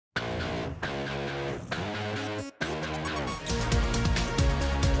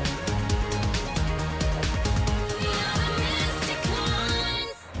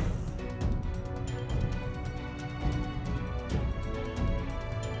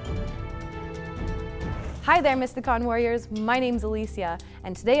Hi there, Mysticon warriors. My name's Alicia,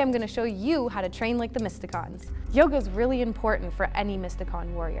 and today I'm going to show you how to train like the Mysticons. Yoga is really important for any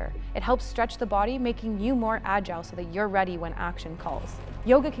Mysticon warrior. It helps stretch the body, making you more agile so that you're ready when action calls.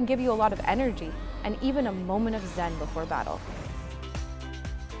 Yoga can give you a lot of energy and even a moment of zen before battle.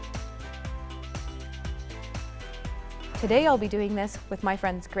 Today I'll be doing this with my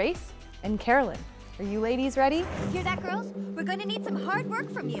friends Grace and Carolyn. Are you ladies ready? Hear that, girls? We're gonna need some hard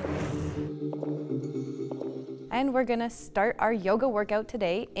work from you. And we're gonna start our yoga workout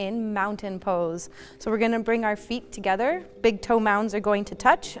today in mountain pose. So we're gonna bring our feet together. Big toe mounds are going to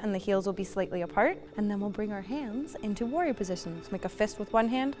touch and the heels will be slightly apart. And then we'll bring our hands into warrior positions. Make a fist with one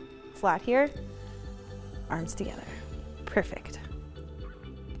hand, flat here, arms together. Perfect.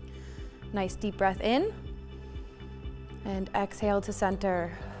 Nice deep breath in and exhale to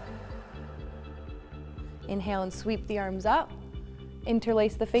center. Inhale and sweep the arms up,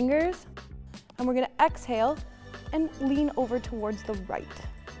 interlace the fingers, and we're gonna exhale and lean over towards the right.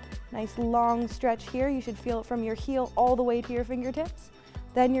 Nice long stretch here. You should feel it from your heel all the way to your fingertips.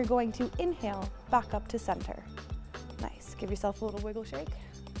 Then you're going to inhale back up to center. Nice, give yourself a little wiggle shake.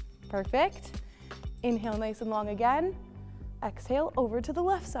 Perfect. Inhale nice and long again. Exhale over to the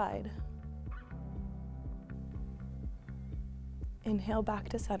left side. Inhale back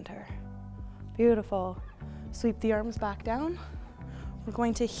to center. Beautiful. Sweep the arms back down. We're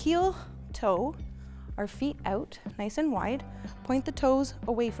going to heel toe our feet out nice and wide. Point the toes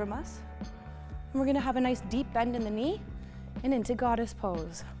away from us. And we're gonna have a nice deep bend in the knee and into goddess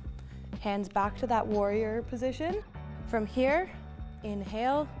pose. Hands back to that warrior position. From here,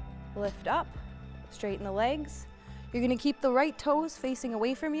 inhale, lift up, straighten the legs. You're gonna keep the right toes facing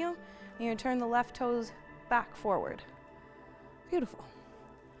away from you, and you're gonna turn the left toes back forward. Beautiful.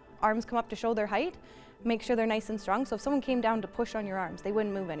 Arms come up to shoulder height. Make sure they're nice and strong, so if someone came down to push on your arms, they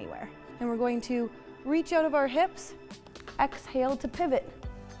wouldn't move anywhere. And we're going to reach out of our hips, exhale to pivot.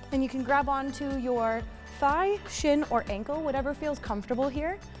 And you can grab onto your thigh, shin, or ankle, whatever feels comfortable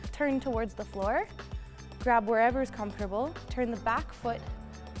here. Turn towards the floor, grab wherever's comfortable, turn the back foot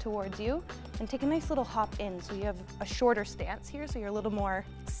towards you, and take a nice little hop in so you have a shorter stance here, so you're a little more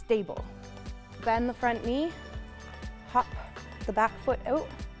stable. Bend the front knee, hop the back foot out,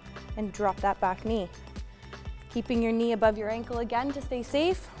 and drop that back knee. Keeping your knee above your ankle again to stay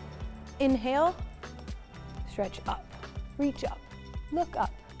safe. Inhale, stretch up, reach up, look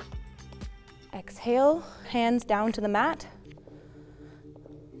up. Exhale, hands down to the mat.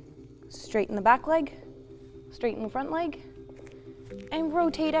 Straighten the back leg, straighten the front leg, and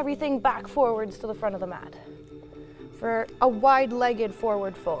rotate everything back forwards to the front of the mat. For a wide-legged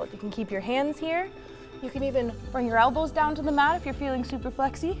forward fold, you can keep your hands here. You can even bring your elbows down to the mat if you're feeling super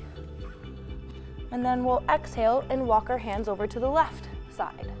flexy. And then we'll exhale and walk our hands over to the left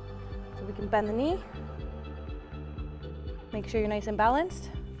side. So we can bend the knee. Make sure you're nice and balanced.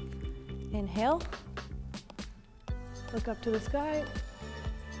 Inhale. Look up to the sky.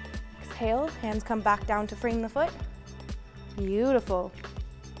 Exhale, hands come back down to frame the foot. Beautiful.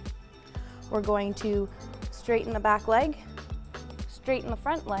 We're going to straighten the back leg, straighten the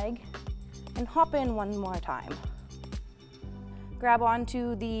front leg, and hop in one more time. Grab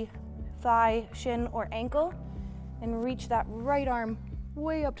onto the thigh, shin, or ankle, and reach that right arm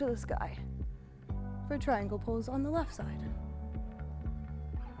way up to the sky for triangle pose on the left side.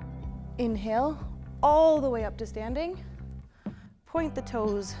 Inhale, all the way up to standing. Point the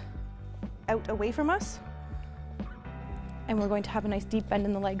toes out away from us. And we're going to have a nice deep bend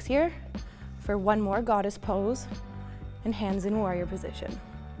in the legs here for one more goddess pose and hands in warrior position.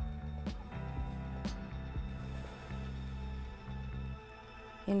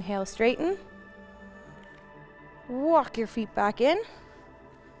 Inhale, straighten. Walk your feet back in.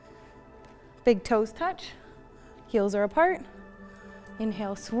 Big toes touch. Heels are apart.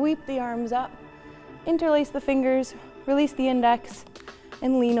 Inhale, sweep the arms up. Interlace the fingers, release the index,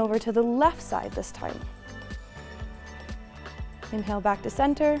 and lean over to the left side this time. Inhale back to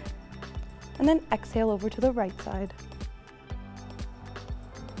center, and then exhale over to the right side.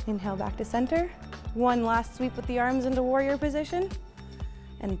 Inhale back to center. One last sweep with the arms into warrior position.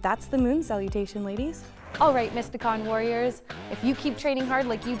 And that's the moon salutation, ladies. All right, Mysticon warriors, if you keep training hard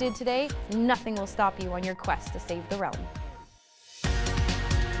like you did today, nothing will stop you on your quest to save the realm.